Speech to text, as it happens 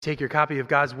Take your copy of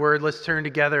God's Word. Let's turn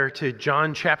together to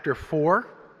John chapter 4.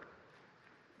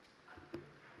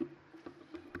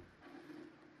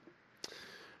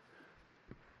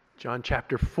 John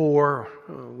chapter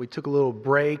 4. We took a little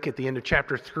break at the end of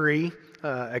chapter 3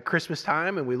 at Christmas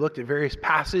time, and we looked at various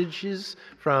passages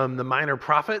from the minor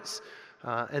prophets.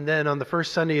 And then on the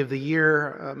first Sunday of the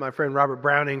year, my friend Robert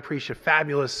Browning preached a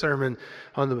fabulous sermon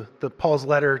on the Paul's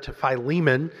letter to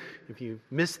Philemon. If you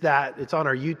missed that, it's on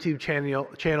our YouTube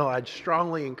channel. I'd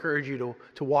strongly encourage you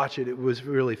to watch it. It was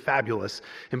really fabulous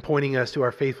in pointing us to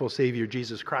our faithful Savior,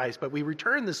 Jesus Christ. But we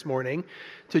return this morning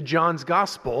to John's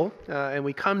Gospel, and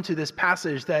we come to this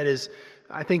passage that is,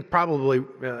 I think, probably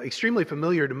extremely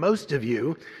familiar to most of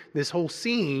you, this whole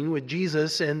scene with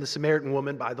Jesus and the Samaritan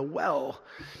woman by the well.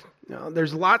 Now,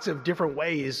 there's lots of different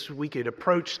ways we could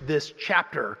approach this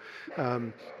chapter.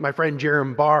 My friend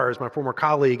Jerem Bars, my former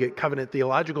colleague at Covenant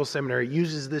Theological Seminary,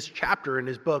 uses this chapter in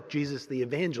his book, Jesus the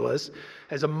Evangelist,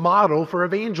 as a model for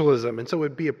evangelism. And so it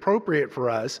would be appropriate for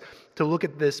us to look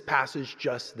at this passage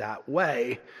just that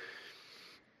way.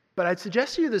 But I'd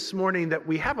suggest to you this morning that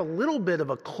we have a little bit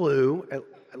of a clue,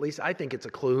 at least I think it's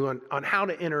a clue, on how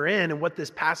to enter in and what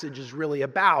this passage is really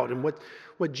about and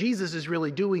what Jesus is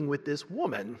really doing with this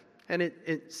woman. And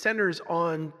it centers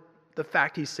on the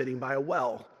fact he's sitting by a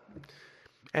well.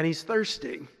 And he's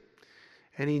thirsty.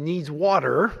 And he needs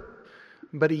water.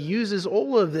 But he uses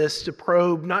all of this to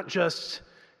probe not just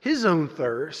his own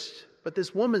thirst, but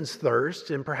this woman's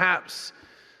thirst. And perhaps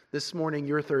this morning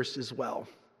your thirst as well.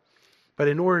 But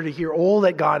in order to hear all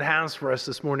that God has for us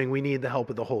this morning, we need the help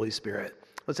of the Holy Spirit.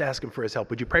 Let's ask him for his help.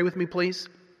 Would you pray with me, please?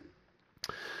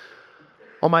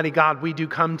 Almighty God, we do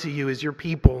come to you as your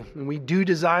people, and we do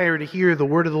desire to hear the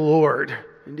word of the Lord.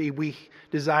 Indeed, we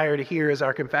desire to hear, as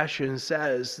our confession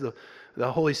says,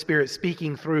 the Holy Spirit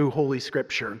speaking through Holy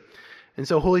Scripture. And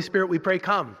so, Holy Spirit, we pray,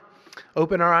 come.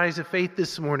 Open our eyes of faith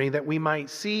this morning that we might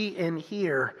see and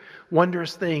hear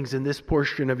wondrous things in this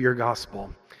portion of your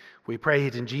gospel. We pray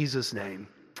it in Jesus' name.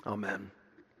 Amen.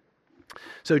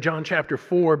 So, John chapter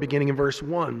 4, beginning in verse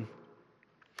 1.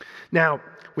 Now,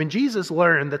 when Jesus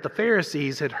learned that the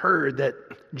Pharisees had heard that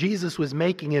Jesus was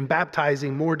making and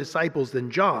baptizing more disciples than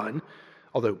John,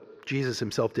 although Jesus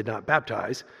himself did not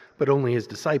baptize, but only his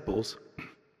disciples,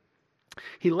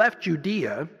 he left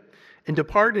Judea and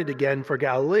departed again for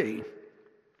Galilee.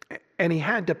 And he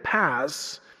had to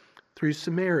pass through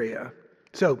Samaria.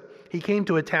 So he came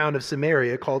to a town of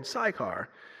Samaria called Sychar,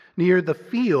 near the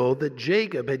field that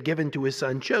Jacob had given to his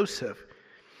son Joseph.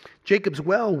 Jacob's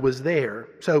well was there.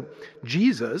 So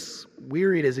Jesus,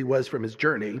 wearied as he was from his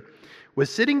journey, was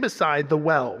sitting beside the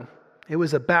well. It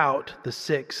was about the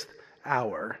 6th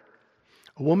hour.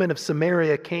 A woman of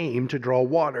Samaria came to draw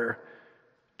water.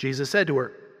 Jesus said to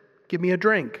her, "Give me a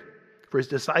drink," for his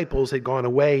disciples had gone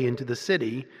away into the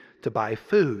city to buy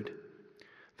food.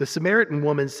 The Samaritan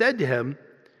woman said to him,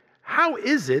 "How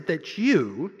is it that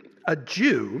you, a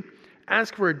Jew,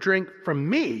 ask for a drink from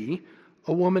me,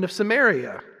 a woman of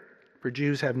Samaria? For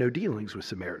Jews have no dealings with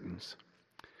Samaritans."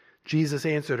 Jesus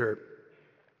answered her,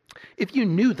 "If you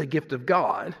knew the gift of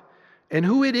God, and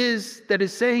who it is that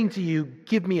is saying to you,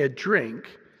 'Give me a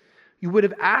drink,' you would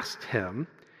have asked him,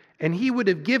 and he would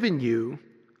have given you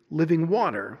living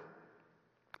water."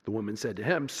 The woman said to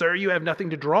him, "Sir, you have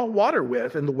nothing to draw water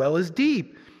with, and the well is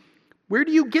deep. Where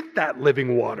do you get that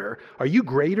living water? Are you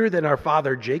greater than our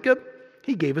father Jacob?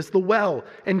 He gave us the well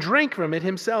and drank from it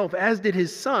himself, as did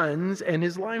his sons and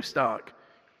his livestock."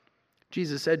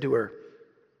 Jesus said to her,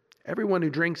 "Everyone who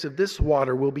drinks of this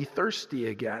water will be thirsty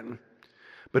again.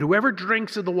 But whoever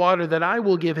drinks of the water that I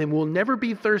will give him will never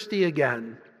be thirsty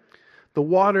again. The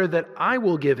water that I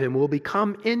will give him will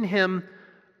become in him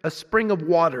a spring of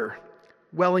water,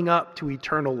 welling up to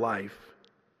eternal life."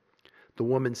 The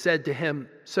woman said to him,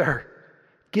 "Sir,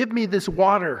 give me this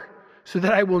water, so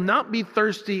that I will not be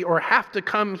thirsty or have to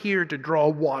come here to draw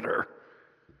water."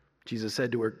 Jesus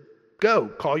said to her, "Go,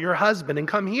 call your husband and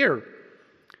come here."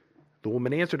 The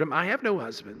woman answered him, "I have no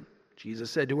husband." Jesus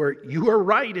said to her, "You are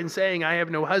right in saying, 'I have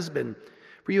no husband,'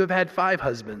 for you have had 5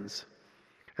 husbands,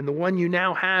 and the one you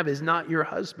now have is not your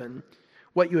husband.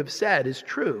 What you have said is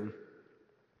true."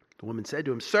 The woman said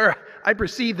to him, "Sir, I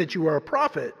perceive that you are a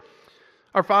prophet.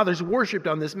 Our fathers worshipped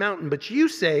on this mountain, but you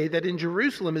say that in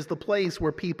Jerusalem is the place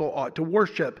where people ought to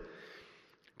worship."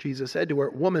 Jesus said to her,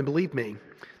 "Woman, believe me,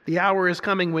 the hour is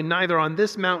coming when neither on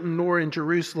this mountain nor in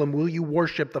Jerusalem will you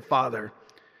worship the Father.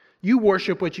 You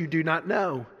worship what you do not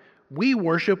know. We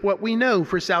worship what we know,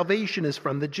 for salvation is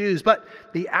from the Jews. But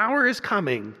the hour is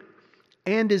coming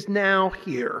and is now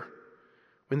here,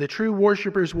 when the true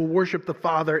worshipers will worship the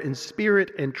Father in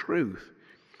spirit and truth.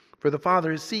 For the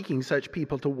Father is seeking such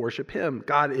people to worship him.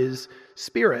 God is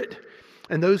spirit,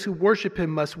 and those who worship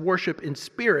him must worship in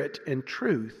spirit and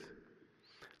truth."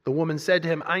 The woman said to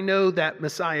him, "I know that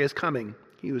Messiah is coming."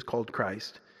 He was called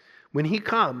Christ. "When he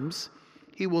comes,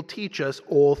 he will teach us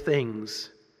all things."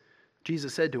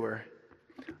 Jesus said to her,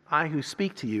 "I who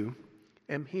speak to you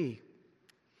am he."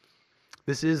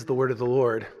 This is the word of the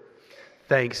Lord.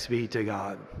 Thanks be to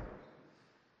God.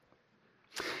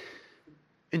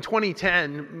 In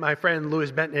 2010, my friend Louis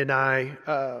Benton and I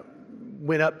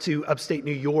went up to upstate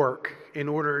New York in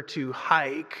order to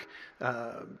hike.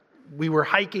 We were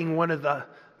hiking one of the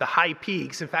high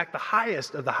peaks, in fact, the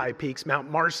highest of the high peaks,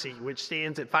 Mount Marcy, which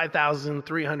stands at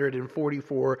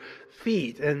 5,344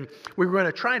 feet. And we were going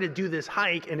to try to do this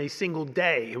hike in a single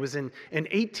day. It was an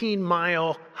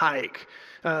 18-mile hike.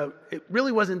 It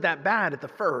really wasn't that bad at the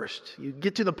first. You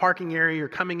get to the parking area, you're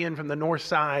coming in from the north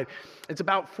side. It's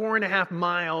about 4.5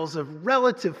 miles of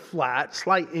relative flat,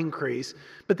 slight increase.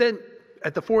 But then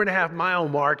at the 4.5 mile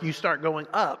mark, you start going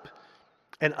up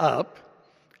and up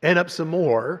and up some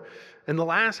more. And the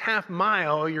last half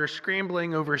mile, you're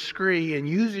scrambling over scree and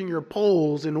using your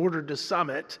poles in order to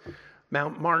summit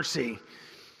Mount Marcy.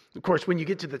 Of course, when you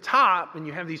get to the top and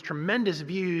you have these tremendous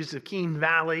views of Keene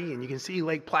Valley and you can see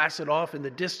Lake Placid off in the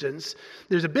distance,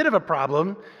 there's a bit of a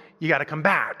problem. You got to come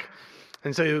back.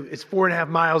 And so it's 4.5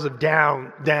 miles of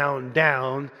down, down,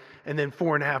 down, and then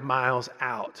 4.5 miles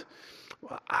out.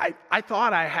 I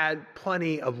thought I had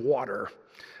plenty of water.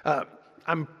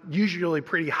 I'm usually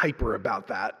pretty hyper about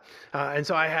that. And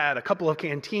so I had a couple of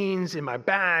canteens in my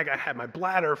bag. I had my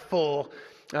bladder full.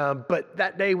 But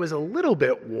that day was a little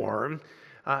bit warm.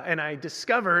 And I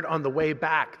discovered on the way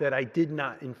back that I did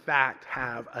not, in fact,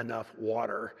 have enough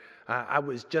water. I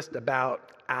was just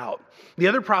about out. The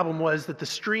other problem was that the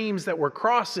streams that we're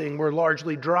crossing were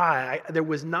largely dry. There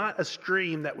was not a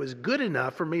stream that was good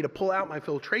enough for me to pull out my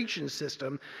filtration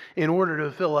system in order to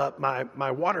fill up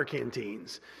my water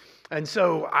canteens. And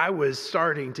so I was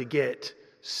starting to get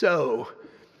so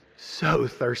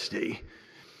thirsty.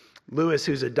 Lewis,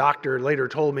 who's a doctor, later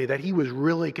told me that he was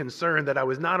really concerned that I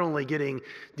was not only getting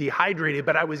dehydrated,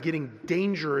 but I was getting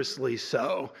dangerously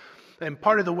so. And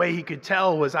part of the way he could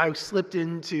tell was I slipped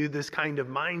into this kind of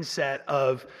mindset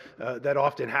of, that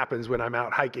often happens when I'm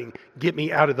out hiking, get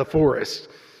me out of the forest.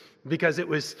 Because it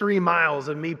was 3 miles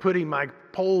of me putting my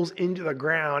poles into the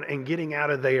ground and getting out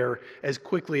of there as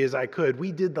quickly as I could.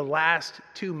 We did the last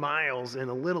 2 miles in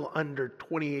a little under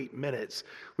 28 minutes,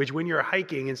 which when you're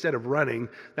hiking instead of running,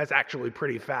 that's actually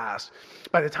pretty fast.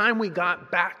 By the time we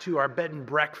got back to our bed and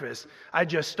breakfast, I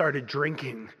just started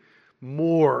drinking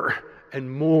more and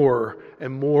more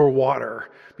and more water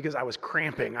because I was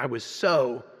cramping. I was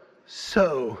so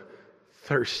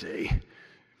thirsty.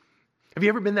 Have you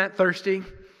ever been that thirsty?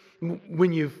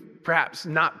 When you've perhaps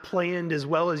not planned as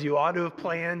well as you ought to have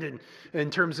planned in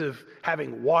terms of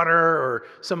having water or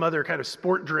some other kind of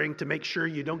sport drink to make sure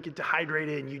you don't get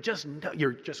dehydrated, and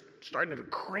you're just starting to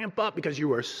cramp up because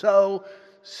you are so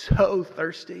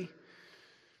thirsty.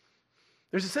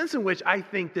 There's a sense in which I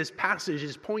think this passage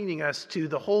is pointing us to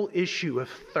the whole issue of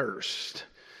thirst.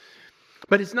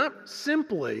 But it's not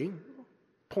simply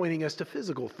pointing us to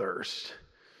physical thirst.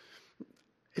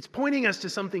 It's pointing us to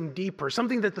something deeper,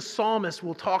 something that the psalmist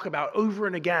will talk about over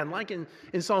and again, like in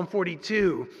Psalm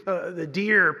 42, the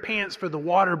deer pants for the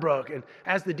water brook, and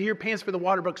as the deer pants for the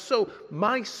water brook, so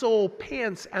my soul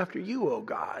pants after you, O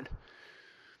God.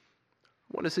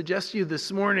 I want to suggest to you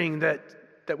this morning that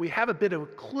we have a bit of a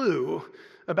clue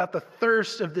about the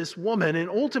thirst of this woman, and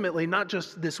ultimately not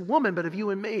just this woman, but of you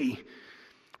and me.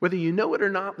 Whether you know it or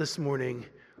not this morning,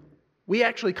 we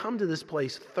actually come to this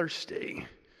place thirsty.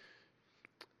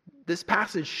 This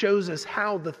passage shows us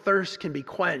how the thirst can be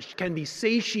quenched, can be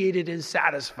satiated and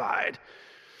satisfied.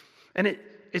 And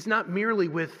it's not merely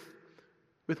with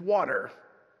water.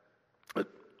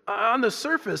 On the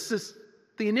surface,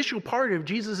 the initial part of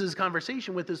Jesus'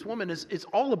 conversation with this woman is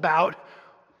all about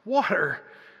water,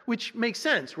 which makes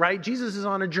sense, right? Jesus is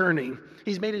on a journey.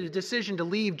 He's made a decision to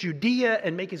leave Judea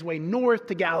and make his way north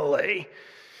to Galilee.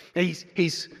 And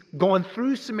he's going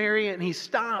through Samaria, and he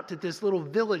stopped at this little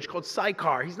village called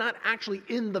Sychar. He's not actually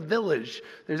in the village.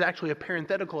 There's actually a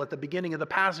parenthetical at the beginning of the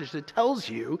passage that tells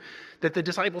you that the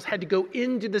disciples had to go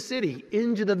into the city,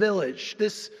 into the village.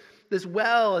 This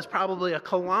well is probably 1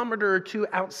 kilometer or 2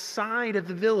 outside of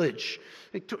the village,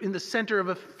 in the center of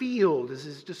a field, as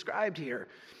is described here.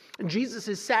 And Jesus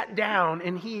is sat down,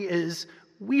 and he is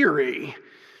weary.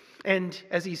 And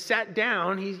as he sat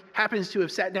down, he happens to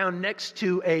have sat down next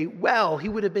to a well. He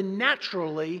would have been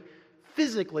naturally,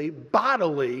 physically,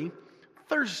 bodily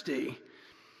thirsty.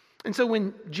 And so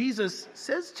when Jesus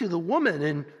says to the woman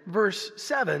in verse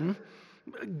 7,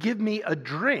 give me a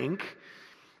drink,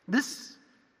 this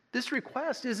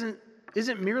request isn't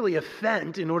merely a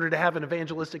feint in order to have an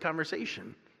evangelistic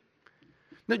conversation.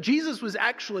 No, Jesus was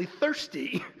actually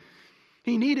thirsty.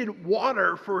 He needed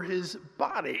water for his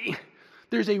body.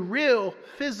 There's a real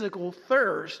physical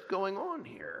thirst going on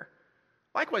here.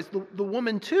 Likewise, the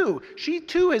woman too, she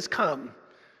too has come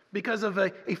because of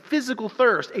a physical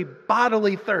thirst, a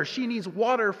bodily thirst. She needs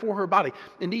water for her body.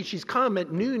 Indeed, she's come at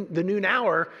the noon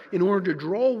hour in order to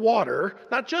draw water,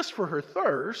 not just for her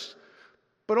thirst,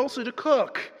 but also to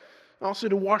cook, also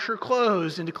to wash her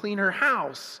clothes and to clean her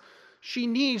house. She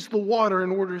needs the water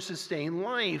in order to sustain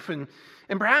life. And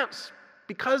perhaps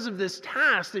because of this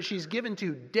task that she's given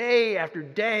to day after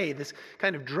day, this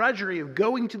kind of drudgery of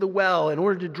going to the well in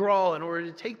order to draw, in order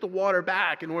to take the water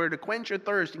back, in order to quench her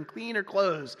thirst and clean her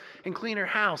clothes and clean her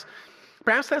house.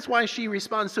 Perhaps that's why she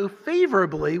responds so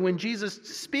favorably when Jesus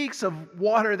speaks of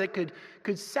water that could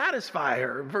satisfy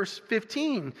her. Verse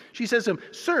 15, she says to him,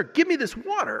 "Sir, give me this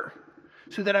water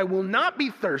so that I will not be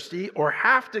thirsty or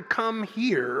have to come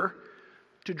here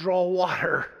to draw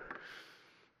water."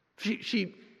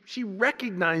 She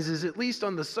recognizes, at least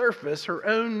on the surface, her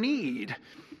own need,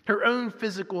 her own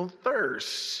physical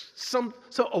thirst, so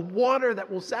a water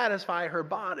that will satisfy her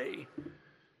body.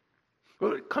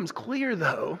 What becomes clear,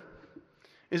 though,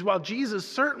 is while Jesus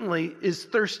certainly is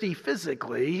thirsty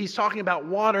physically, he's talking about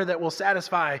water that will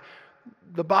satisfy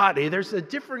the body. There's a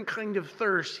different kind of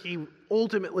thirst he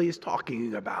ultimately is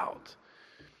talking about,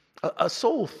 a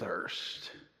soul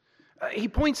thirst. He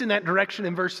points in that direction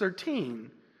in verse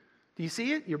 13. Do you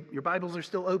see it? Your Bibles are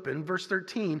still open. Verse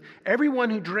 13, everyone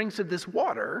who drinks of this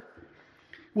water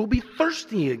will be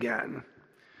thirsty again.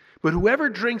 But whoever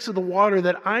drinks of the water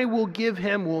that I will give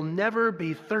him will never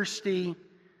be thirsty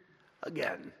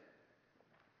again.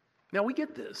 Now we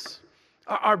get this.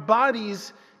 Our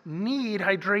bodies need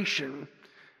hydration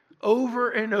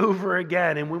over and over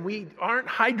again. And when we aren't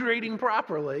hydrating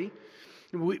properly,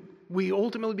 we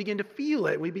ultimately begin to feel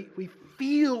it. We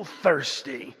feel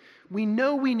thirsty. We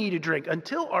know we need a drink.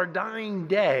 Until our dying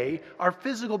day, our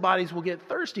physical bodies will get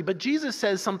thirsty. But Jesus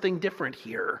says something different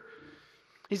here.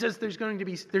 He says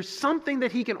there's something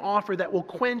that he can offer that will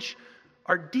quench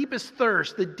our deepest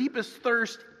thirst, the deepest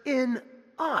thirst in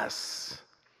us,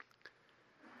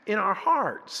 in our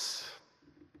hearts,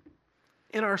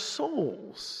 in our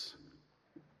souls.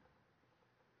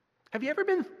 Have you ever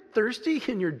been thirsty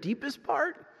in your deepest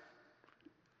part?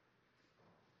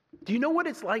 Do you know what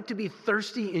it's like to be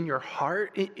thirsty in your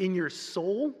heart, in your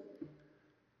soul?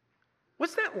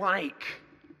 What's that like?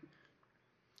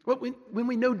 When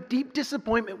we know deep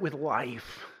disappointment with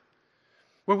life,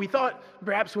 when we thought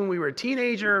perhaps when we were a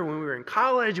teenager, when we were in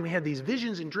college, and we had these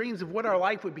visions and dreams of what our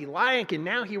life would be like, and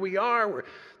now here we are, we're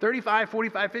 35,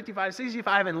 45, 55,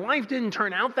 65, and life didn't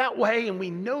turn out that way, and we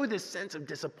know this sense of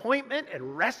disappointment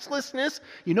and restlessness.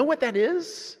 You know what that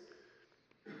is?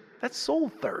 That's soul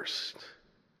thirst.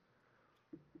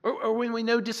 Or when we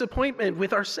know disappointment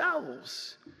with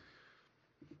ourselves,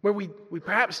 where we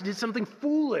perhaps did something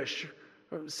foolish,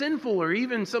 or sinful, or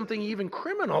even something even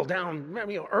criminal down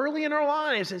early in our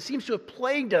lives, and it seems to have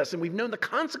plagued us, and we've known the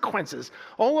consequences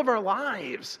all of our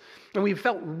lives, and we've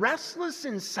felt restless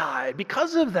inside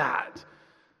because of that.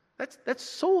 That's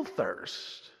soul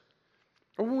thirst.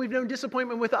 Or when we've known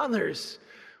disappointment with others,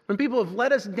 when people have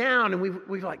let us down and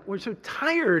we're so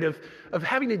tired of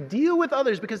having to deal with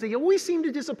others because they always seem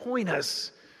to disappoint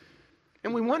us.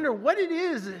 And we wonder what it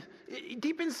is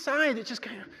deep inside that just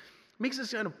kind of makes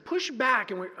us kind of push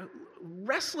back and we're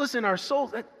restless in our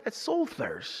souls. That's soul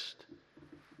thirst.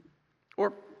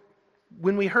 Or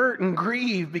when we hurt and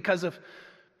grieve because of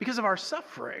our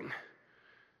suffering,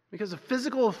 because of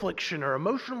physical affliction or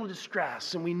emotional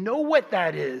distress, and we know what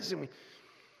that is, and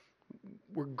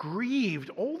we're grieved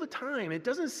all the time. It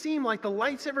doesn't seem like the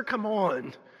lights ever come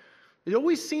on. It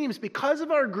always seems because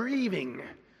of our grieving,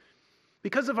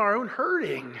 because of our own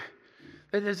hurting,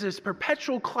 that there's this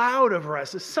perpetual cloud over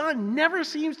us. The sun never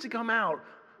seems to come out.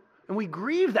 And we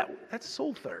grieve that. That's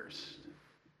soul thirst.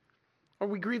 Or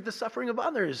we grieve the suffering of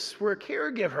others. We're a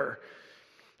caregiver.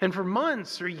 And for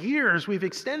months or years, we've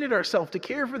extended ourselves to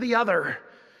care for the other.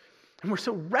 And we're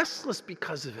so restless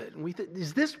because of it. And we think,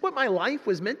 is this what my life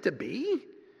was meant to be?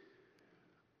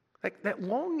 Like that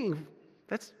longing,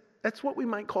 that's what we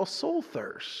might call soul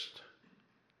thirst.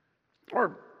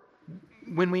 Or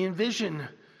when we envision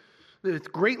the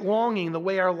great longing, the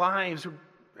way our lives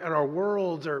and our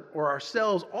worlds or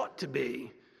ourselves ought to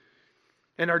be.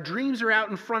 And our dreams are out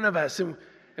in front of us. And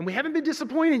we haven't been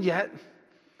disappointed yet.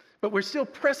 But we're still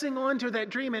pressing on to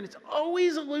that dream. And it's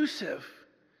always elusive.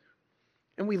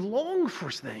 And we long for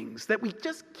things that we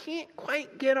just can't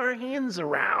quite get our hands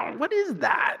around. What is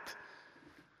that?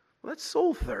 Well, that's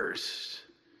soul thirst.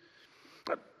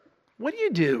 What do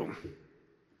you do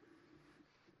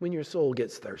when your soul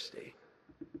gets thirsty?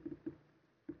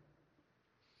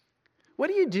 What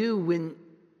do you do when,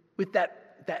 with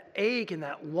that ache and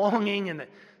that longing and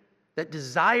that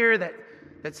desire, that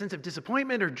sense of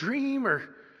disappointment or dream,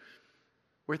 or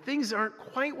where things aren't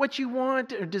quite what you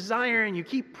want or desire and you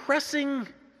keep pressing?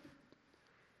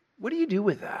 What do you do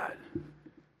with that?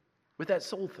 With that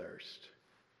soul thirst?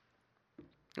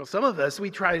 Well, some of us,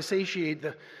 we try to satiate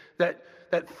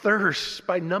that thirst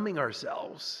by numbing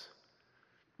ourselves.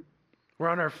 We're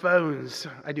on our phones.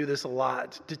 I do this a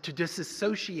lot, to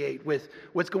disassociate with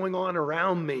what's going on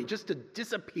around me, just to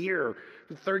disappear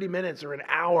for 30 minutes or an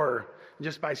hour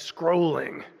just by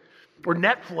scrolling. Or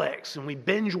Netflix, and we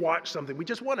binge watch something. We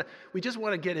just want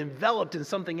to get enveloped in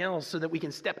something else so that we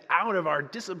can step out of our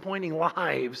disappointing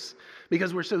lives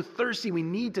because we're so thirsty. We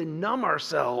need to numb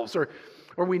ourselves, or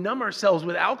we numb ourselves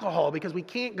with alcohol because we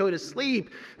can't go to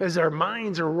sleep as our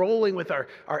minds are rolling with our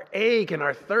ache and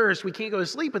our thirst. We can't go to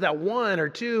sleep without 1 or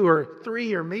 2 or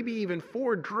 3 or maybe even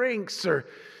 4 drinks, or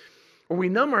we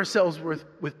numb ourselves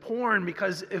with porn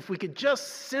because if we could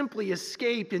just simply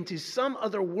escape into some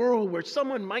other world where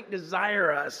someone might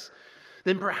desire us,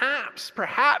 then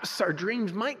perhaps our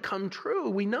dreams might come true.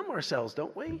 We numb ourselves,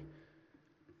 don't we?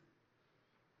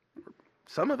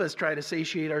 Some of us try to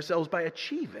satiate ourselves by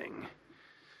achieving.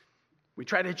 We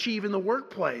try to achieve in the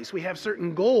workplace. We have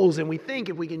certain goals, and we think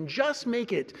if we can just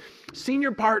make it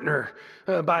senior partner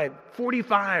by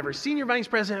 45, or senior vice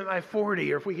president by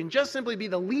 40, or if we can just simply be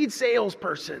the lead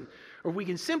salesperson, or if we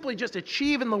can simply just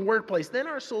achieve in the workplace, then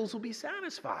our souls will be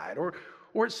satisfied. Or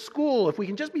at school, if we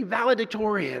can just be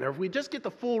valedictorian, or if we just get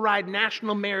the full ride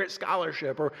national merit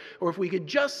scholarship, or if we could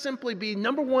just simply be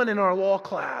number 1 in our law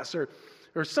class, or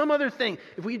some other thing.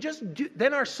 If we just do,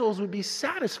 then our souls would be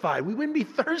satisfied. We wouldn't be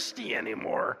thirsty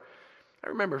anymore. I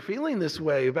remember feeling this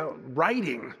way about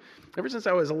writing. Ever since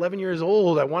I was 11 years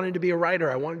old, I wanted to be a writer.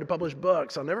 I wanted to publish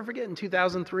books. I'll never forget in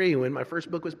 2003 when my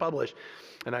first book was published.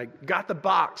 And I got the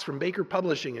box from Baker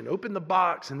Publishing and opened the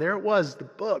box, and there it was, the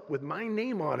book with my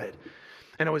name on it.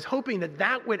 And I was hoping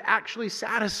that would actually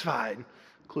satisfy.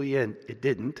 Clue you in, it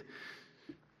didn't.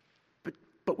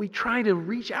 But we try to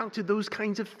reach out to those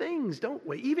kinds of things, don't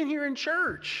we? Even here in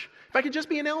church. If I could just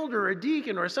be an elder or a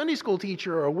deacon or a Sunday school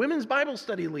teacher or a women's Bible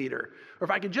study leader, or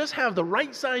if I could just have the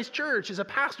right-sized church as a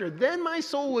pastor, then my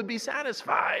soul would be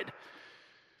satisfied.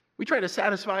 We try to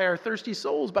satisfy our thirsty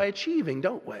souls by achieving,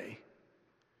 don't we?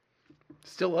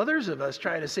 Still others of us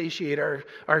try to satiate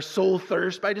our soul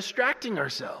thirst by distracting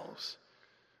ourselves.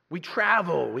 We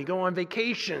travel, we go on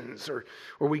vacations, or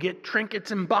we get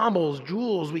trinkets and baubles,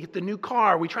 jewels, we get the new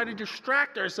car. We try to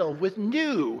distract ourselves with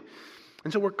new.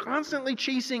 And so we're constantly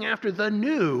chasing after the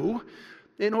new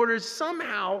in order to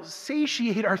somehow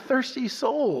satiate our thirsty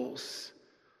souls.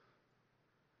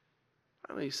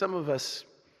 Finally, some of us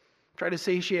try to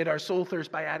satiate our soul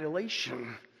thirst by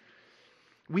adulation.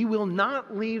 We will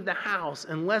not leave the house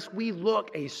unless we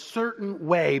look a certain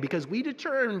way because we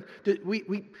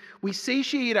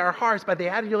satiate our hearts by the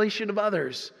adulation of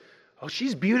others. Oh,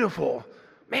 she's beautiful.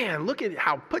 Man, look at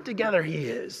how put together he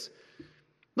is.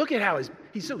 Look at how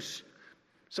he's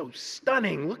so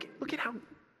stunning. Look at how.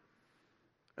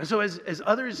 And so as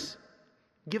others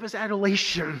give us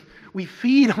adulation, we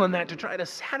feed on that to try to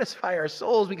satisfy our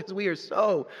souls because we are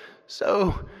so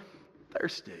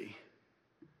thirsty.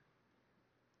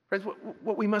 Friends,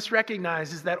 what we must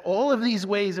recognize is that all of these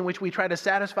ways in which we try to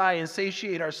satisfy and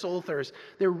satiate our soul thirst,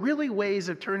 they're really ways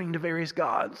of turning to various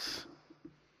gods.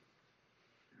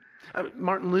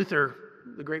 Martin Luther,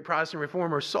 the great Protestant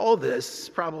reformer, saw this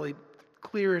probably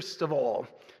clearest of all.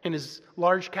 In his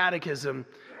large catechism,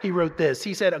 he wrote this.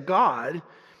 He said, "A god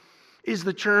is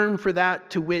the term for that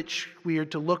to which we are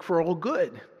to look for all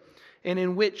good, and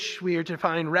in which we are to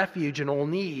find refuge in all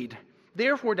need.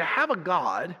 Therefore, to have a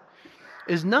god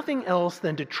is nothing else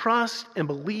than to trust and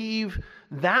believe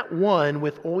that one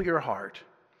with all your heart.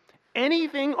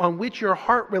 Anything on which your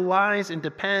heart relies and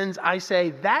depends, I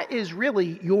say, that is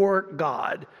really your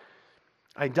God.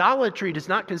 Idolatry does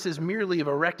not consist merely of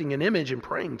erecting an image and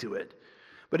praying to it,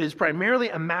 but is primarily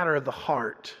a matter of the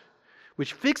heart,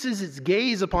 which fixes its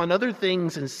gaze upon other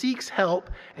things and seeks help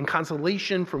and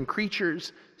consolation from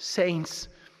creatures, saints,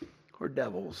 or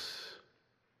devils."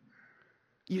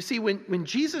 You see, when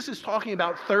Jesus is talking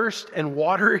about thirst and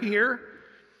water here,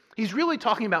 he's really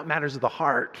talking about matters of the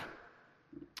heart.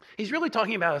 He's really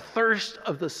talking about a thirst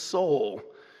of the soul,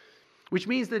 which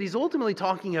means that he's ultimately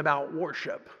talking about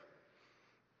worship.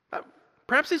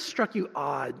 Perhaps it struck you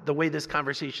odd the way this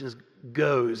conversation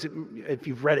goes, if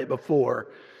you've read it before,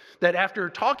 that after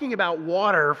talking about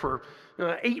water for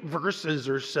 8 verses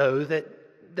or so,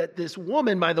 that this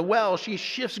woman by the well, she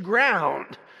shifts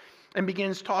ground and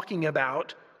begins talking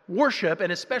about worship,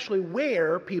 and especially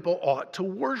where people ought to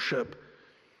worship.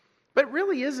 But it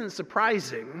really isn't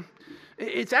surprising.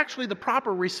 It's actually the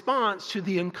proper response to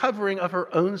the uncovering of her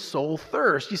own soul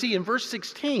thirst. You see, in verse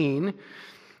 16,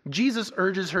 Jesus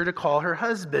urges her to call her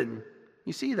husband.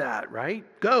 You see that, right?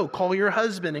 Go, call your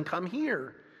husband and come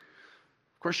here.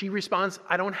 Of course, she responds,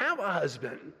 I don't have a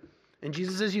husband. And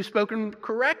Jesus says, you've spoken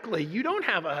correctly. You don't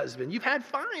have a husband. You've had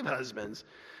 5 husbands.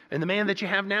 And the man that you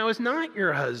have now is not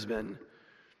your husband.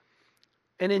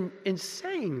 And in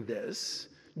saying this,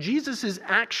 Jesus is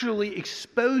actually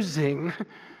exposing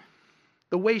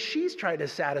the way she's tried to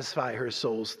satisfy her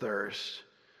soul's thirst.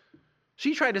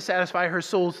 She tried to satisfy her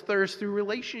soul's thirst through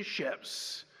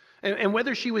relationships. And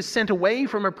whether she was sent away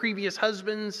from her previous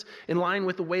husbands in line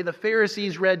with the way the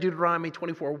Pharisees read Deuteronomy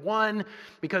 24:1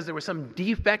 because there was some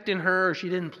defect in her, or she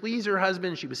didn't please her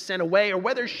husband, she was sent away, or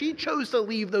whether she chose to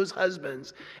leave those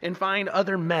husbands and find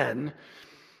other men.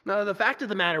 Now, the fact of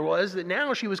the matter was that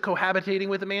now she was cohabitating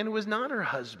with a man who was not her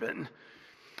husband.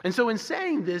 And so in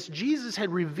saying this, Jesus had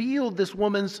revealed this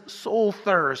woman's soul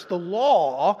thirst. The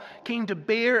law came to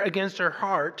bear against her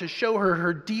heart to show her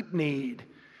her deep need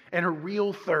and her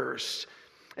real thirst.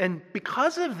 And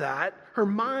because of that, her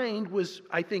mind was,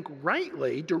 I think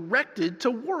rightly, directed to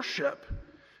worship.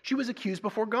 She was accused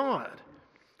before God.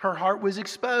 Her heart was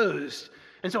exposed.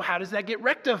 And so how does that get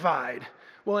rectified?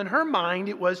 Well, in her mind,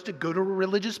 it was to go to a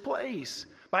religious place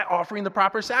by offering the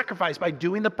proper sacrifice, by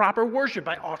doing the proper worship,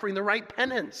 by offering the right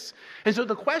penance. And so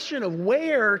the question of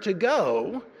where to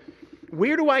go,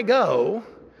 where do I go,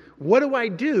 what do I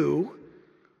do,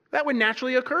 that would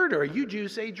naturally occur to her. You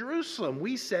Jews say Jerusalem.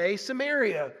 We say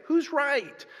Samaria. Who's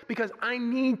right? Because I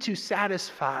need to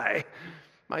satisfy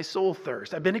my soul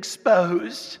thirst. I've been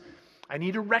exposed. I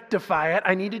need to rectify it.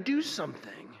 I need to do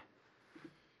something.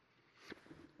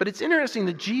 But it's interesting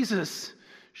that Jesus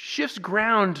shifts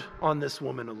ground on this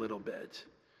woman a little bit.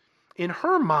 In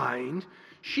her mind,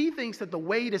 she thinks that the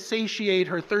way to satiate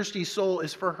her thirsty soul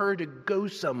is for her to go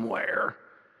somewhere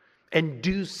and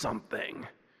do something.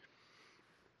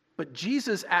 But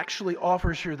Jesus actually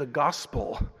offers her the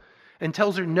gospel and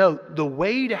tells her, no, the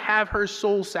way to have her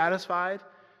soul satisfied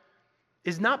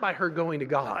is not by her going to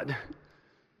God,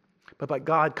 but by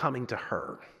God coming to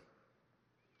her.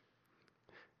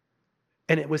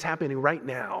 And it was happening right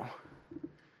now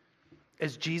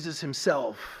as Jesus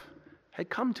himself had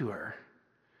come to her.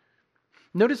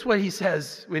 Notice what he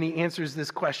says when he answers this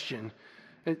question.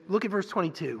 Look at verse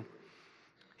 22.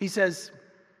 He says,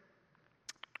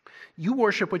 you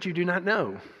worship what you do not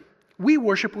know. We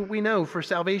worship what we know, for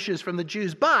salvation is from the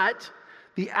Jews. But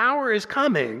the hour is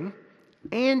coming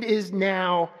and is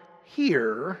now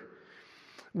here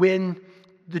when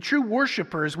the true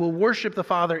worshipers will worship the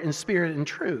Father in spirit and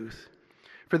truth.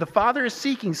 For the Father is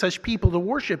seeking such people to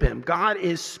worship him. God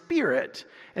is spirit,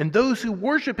 and those who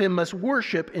worship him must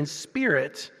worship in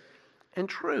spirit and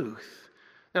truth.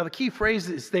 Now, the key phrase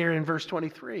is there in verse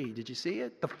 23. Did you see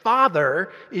it? The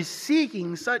Father is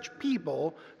seeking such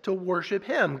people to worship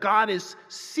him. God is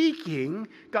seeking,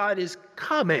 God is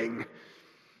coming.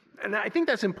 And I think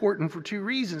that's important for 2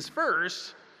 reasons.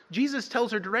 First, Jesus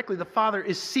tells her directly the Father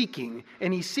is seeking,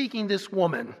 and he's seeking this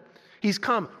woman. He's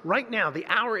come right now. The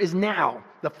hour is now.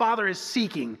 The Father is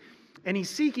seeking, and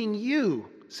he's seeking you,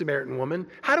 Samaritan woman.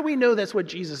 How do we know that's what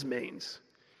Jesus means?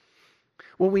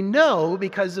 Well, we know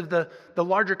because of the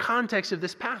larger context of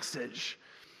this passage.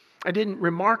 I didn't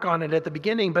remark on it at the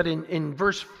beginning, but in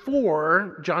verse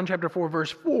 4, John chapter 4,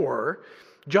 verse 4,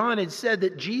 John had said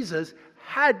that Jesus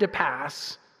had to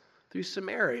pass through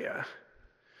Samaria.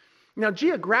 Now,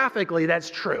 geographically, that's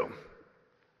true.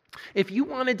 If you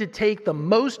wanted to take the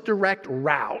most direct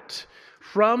route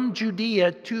from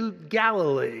Judea to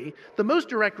Galilee, the most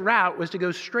direct route was to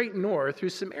go straight north through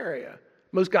Samaria.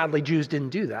 Most godly Jews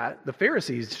didn't do that. The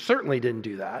Pharisees certainly didn't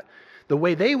do that. The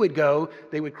way they would go,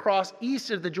 they would cross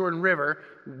east of the Jordan River,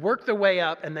 work their way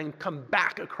up, and then come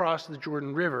back across the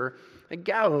Jordan River at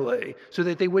Galilee so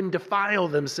that they wouldn't defile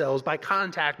themselves by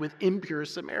contact with impure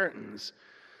Samaritans.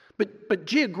 But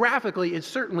geographically, it's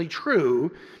certainly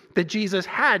true that Jesus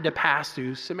had to pass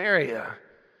through Samaria.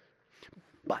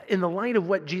 But in the light of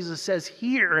what Jesus says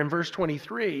here in verse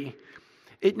 23,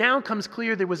 it now comes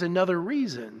clear there was another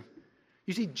reason.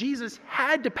 You see, Jesus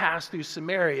had to pass through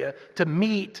Samaria to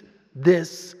meet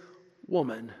this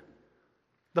woman.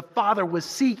 The Father was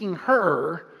seeking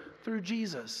her through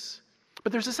Jesus.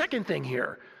 But there's a second thing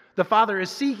here. The Father is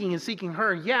seeking and seeking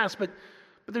her, yes, but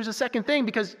But there's a second thing,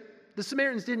 because the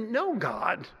Samaritans didn't know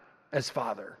God as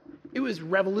Father. It was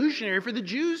revolutionary for the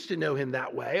Jews to know him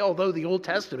that way, although the Old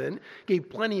Testament gave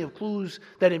plenty of clues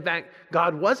that, in fact,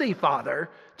 God was a father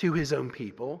to his own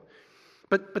people.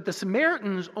 But the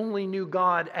Samaritans only knew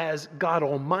God as God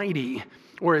Almighty,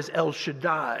 or as El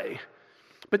Shaddai.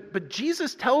 But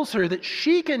Jesus tells her that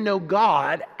she can know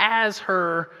God as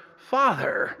her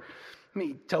Father.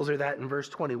 He tells her that in verse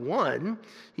 21.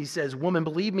 He says, "Woman,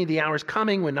 believe me, the hour is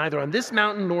coming when neither on this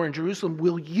mountain nor in Jerusalem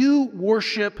will you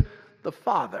worship the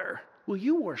Father." Will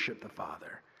you worship the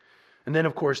Father? And then,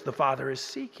 of course, the Father is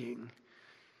seeking.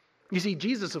 You see,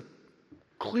 Jesus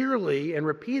clearly and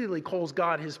repeatedly calls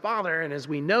God his Father, and as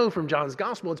we know from John's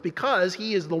Gospel, it's because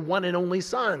he is the one and only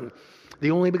Son,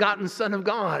 the only begotten Son of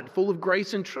God, full of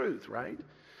grace and truth, right?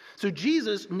 So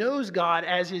Jesus knows God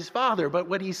as his Father, but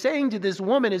what he's saying to this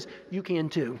woman is, you can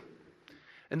too.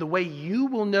 And the way you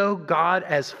will know God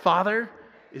as Father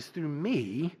is through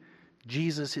me,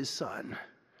 Jesus his Son.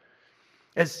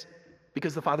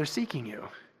 Because the Father's seeking you.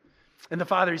 And the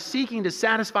Father is seeking to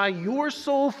satisfy your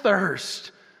soul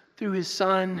thirst through his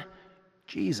Son,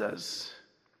 Jesus.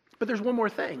 But there's one more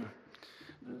thing.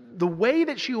 The way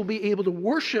that she will be able to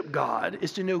worship God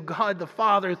is to know God the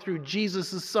Father through Jesus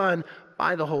the Son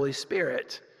by the Holy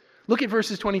Spirit. Look at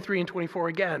verses 23 and 24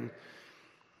 again.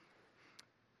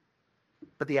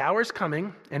 "But the hour is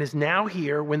coming and is now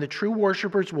here when the true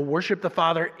worshipers will worship the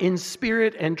Father in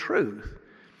spirit and truth.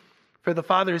 For the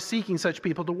Father is seeking such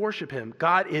people to worship him.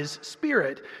 God is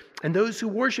spirit, and those who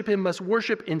worship him must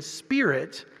worship in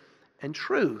spirit and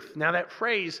truth." Now that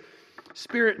phrase,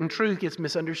 spirit and truth, gets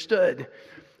misunderstood.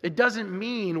 It doesn't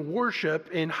mean worship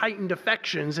in heightened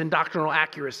affections and doctrinal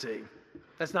accuracy.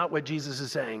 That's not what Jesus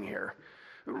is saying here.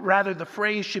 Rather, the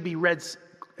phrase should be read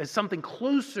as something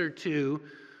closer to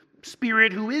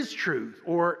Spirit who is truth,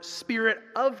 or Spirit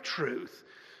of truth.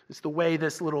 It's the way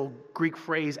this little Greek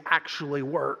phrase actually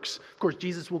works. Of course,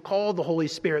 Jesus will call the Holy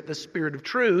Spirit the Spirit of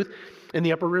truth in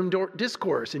the Upper Room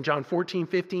Discourse in John 14,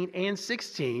 15, and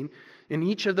 16. In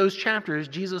each of those chapters,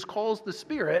 Jesus calls the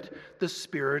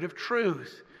Spirit of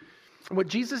truth. And what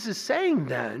Jesus is saying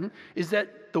then is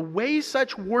that the way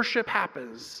such worship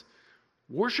happens,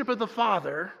 worship of the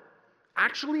Father,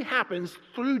 actually happens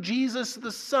through Jesus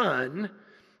the Son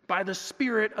by the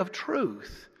Spirit of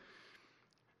truth.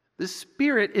 The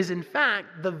Spirit is, in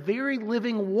fact, the very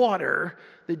living water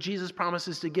that Jesus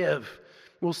promises to give.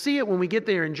 We'll see it when we get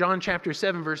there in John chapter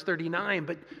 7, verse 39,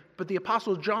 but the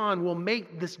Apostle John will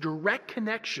make this direct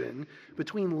connection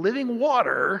between living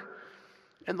water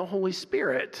and the Holy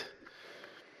Spirit.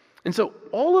 And so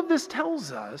all of this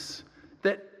tells us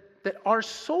that our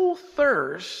soul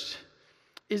thirst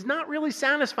is not really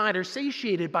satisfied or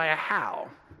satiated by a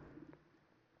how,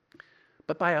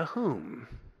 but by a whom.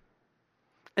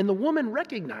 And the woman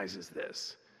recognizes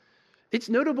this. It's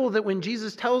notable that when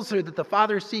Jesus tells her that the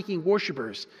Father is seeking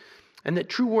worshipers and that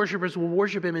true worshipers will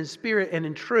worship him in spirit and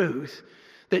in truth,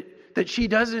 that she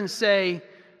doesn't say,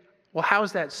 "Well,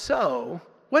 how's that so?"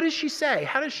 What does she say?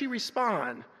 How does she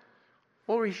respond?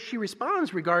 Well, she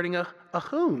responds regarding a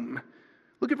whom.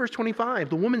 Look at verse 25.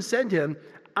 "The woman said to him,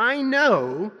 'I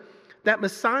know that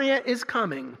Messiah is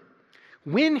coming.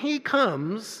 When he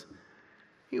comes,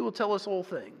 he will tell us all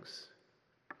things.'"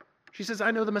 She says,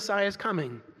 "I know the Messiah is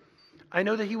coming. I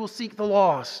know that he will seek the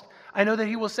lost. I know that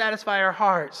he will satisfy our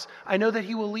hearts. I know that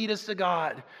he will lead us to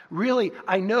God. Really,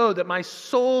 I know that my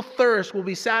soul thirst will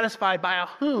be satisfied by a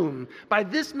whom? By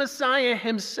this Messiah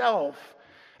himself."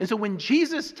 And so when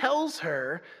Jesus tells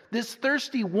her, this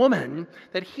thirsty woman,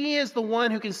 that he is the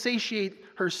one who can satiate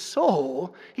her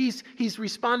soul, he's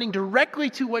responding directly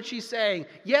to what she's saying.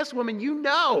 Yes, woman, you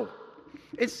know.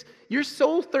 Your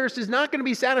soul thirst is not going to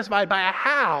be satisfied by a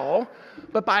how,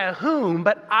 but by a whom.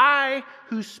 But I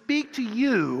who speak to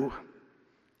you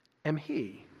am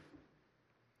he.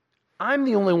 I'm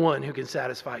the only one who can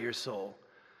satisfy your soul.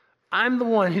 I'm the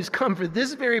one who's come for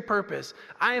this very purpose.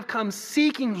 I have come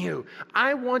seeking you.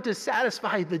 I want to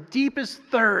satisfy the deepest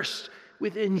thirst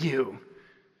within you.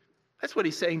 That's what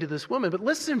he's saying to this woman. But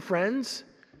listen, friends,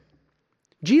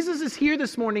 Jesus is here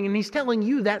this morning and he's telling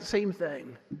you that same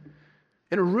thing.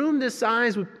 In a room this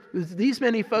size with these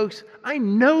many folks, I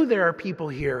know there are people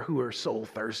here who are soul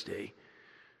thirsty.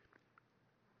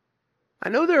 I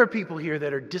know there are people here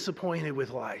that are disappointed with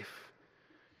life.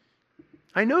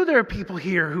 I know there are people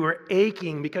here who are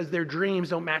aching because their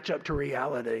dreams don't match up to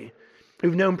reality,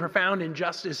 who've known profound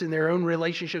injustice in their own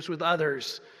relationships with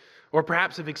others, or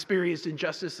perhaps have experienced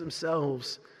injustice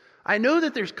themselves. I know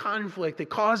that there's conflict that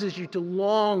causes you to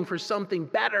long for something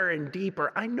better and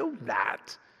deeper. I know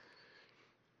that.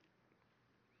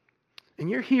 And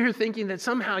you're here thinking that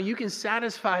somehow you can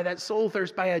satisfy that soul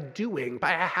thirst by a doing,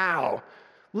 by a how.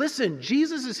 Listen,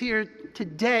 Jesus is here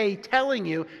today telling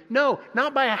you, no,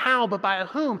 not by a how, but by a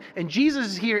whom. And Jesus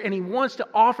is here and he wants to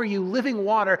offer you living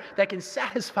water that can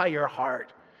satisfy your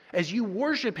heart. As you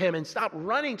worship him and stop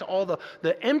running to all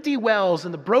the empty wells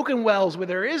and the broken wells where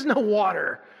there is no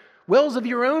water, wells of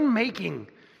your own making,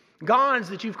 gods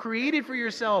that you've created for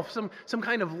yourself, some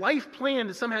kind of life plan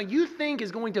that somehow you think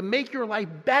is going to make your life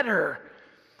better.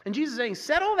 And Jesus is saying,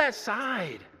 set all that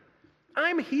aside.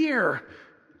 I'm here.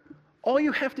 All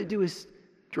you have to do is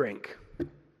drink.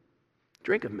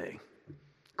 Drink of me.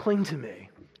 Cling to me.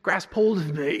 Grasp hold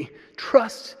of me.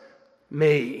 Trust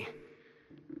me.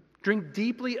 Drink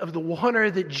deeply of the water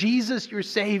that Jesus, your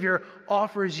Savior,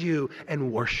 offers you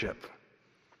and worship.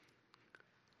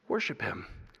 Worship him.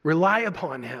 Rely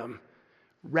upon him.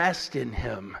 Rest in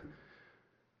him.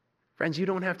 Friends, you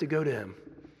don't have to go to him.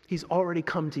 He's already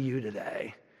come to you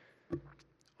today.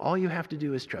 All you have to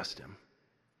do is trust him.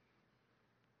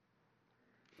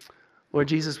 Lord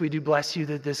Jesus, we do bless you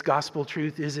that this gospel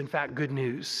truth is in fact good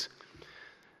news.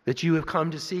 That you have come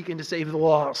to seek and to save the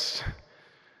lost.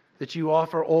 That you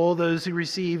offer all those who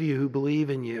receive you, who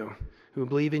believe in you, who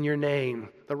believe in your name,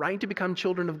 the right to become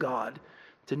children of God,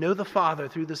 to know the Father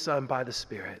through the Son by the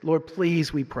Spirit. Lord,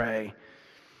 please, we pray,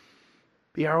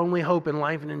 be our only hope in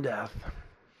life and in death.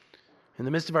 In the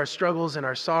midst of our struggles and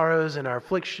our sorrows and our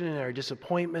affliction and our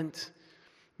disappointment,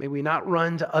 may we not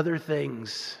run to other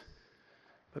things,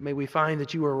 but may we find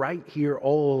that you are right here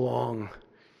all along,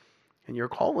 and you're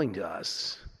calling to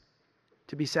us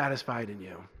to be satisfied in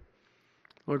you.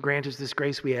 Lord, grant us this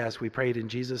grace, we ask. We pray it in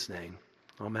Jesus' name.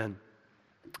 Amen.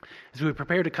 As we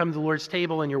prepare to come to the Lord's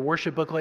table in your worship booklet,